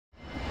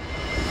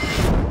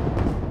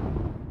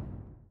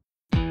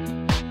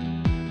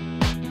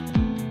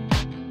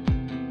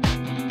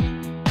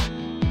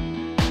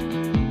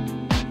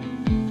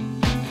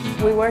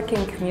We work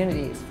in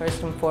communities,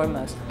 first and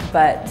foremost,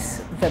 but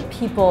the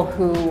people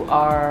who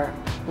are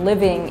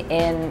living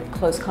in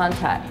close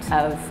contact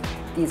of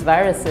these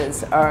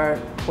viruses are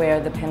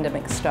where the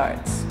pandemic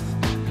starts.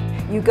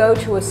 You go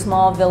to a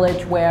small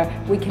village where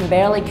we can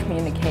barely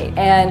communicate,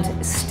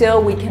 and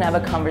still we can have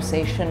a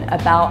conversation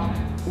about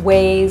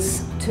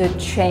ways to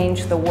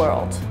change the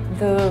world.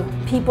 The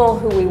people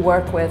who we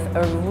work with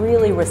are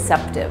really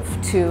receptive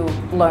to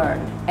learn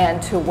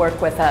and to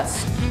work with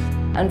us.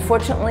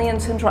 Unfortunately, in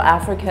Central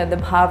Africa, the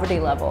poverty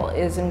level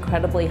is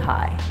incredibly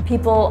high.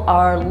 People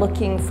are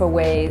looking for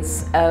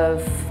ways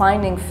of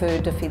finding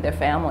food to feed their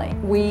family.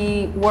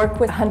 We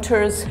work with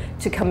hunters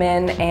to come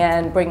in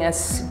and bring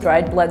us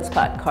dried blood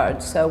spot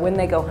cards. So when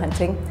they go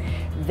hunting,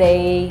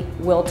 they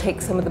will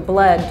take some of the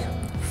blood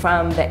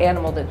from the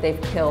animal that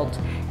they've killed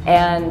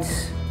and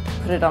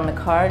put it on the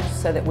card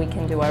so that we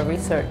can do our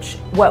research.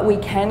 What we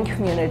can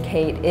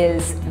communicate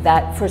is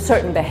that for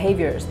certain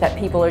behaviors that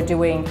people are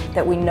doing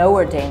that we know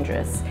are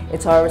dangerous,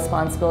 it's our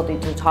responsibility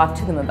to talk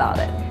to them about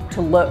it,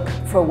 to look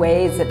for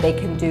ways that they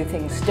can do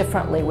things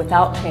differently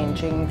without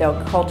changing their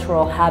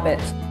cultural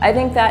habits. I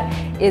think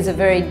that is a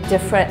very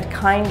different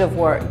kind of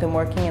work than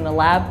working in a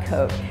lab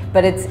coat,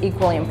 but it's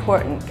equally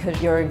important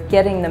because you're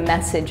getting the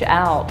message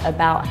out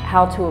about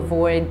how to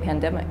avoid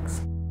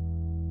pandemics.